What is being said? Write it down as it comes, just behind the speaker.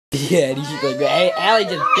Yeah, and he's like, hey, Allie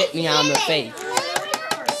just bit me on the face.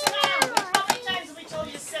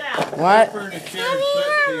 What? Turn the chair and flip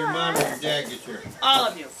to your mom or your dad get your. All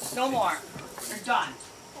of you. No more. You're done.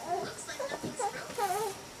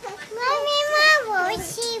 Mommy, Mom,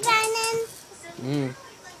 is she running? Mm.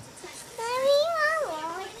 Mommy,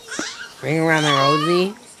 Mom. Ring around the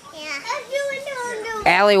Rosie.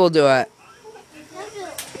 Yeah. Allie will do it.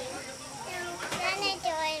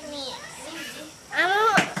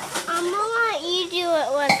 I'm gonna let you do it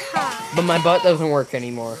with her. But my butt doesn't work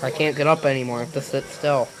anymore. I can't get up anymore. I have to sit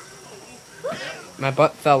still. My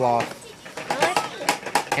butt fell off.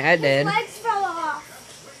 Yeah, it did. Legs fell off.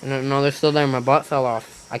 No, they're still there. My butt fell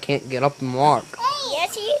off. I can't get up and walk.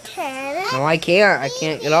 Yes, you can. No, I can't. I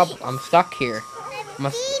can't get up. I'm stuck here. I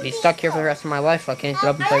must be stuck here for the rest of my life. I can't get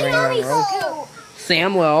up and play Ring Around the Rosie.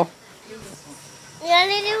 Sam will. You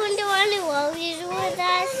want to do what you do with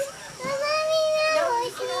us?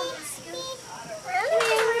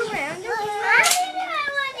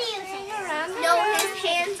 No, his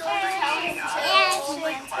hands over his head.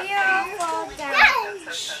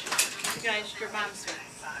 You guys, your mom's here.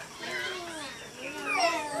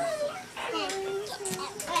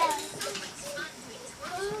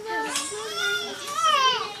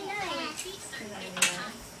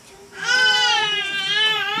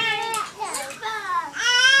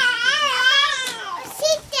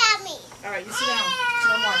 Alright, you sit down.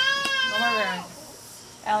 No more. No more rearing.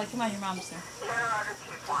 Allie, come on, your mom's there.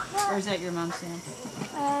 Or is that your mom's stand?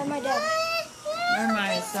 My dad. Never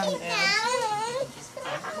mind, it's some dad.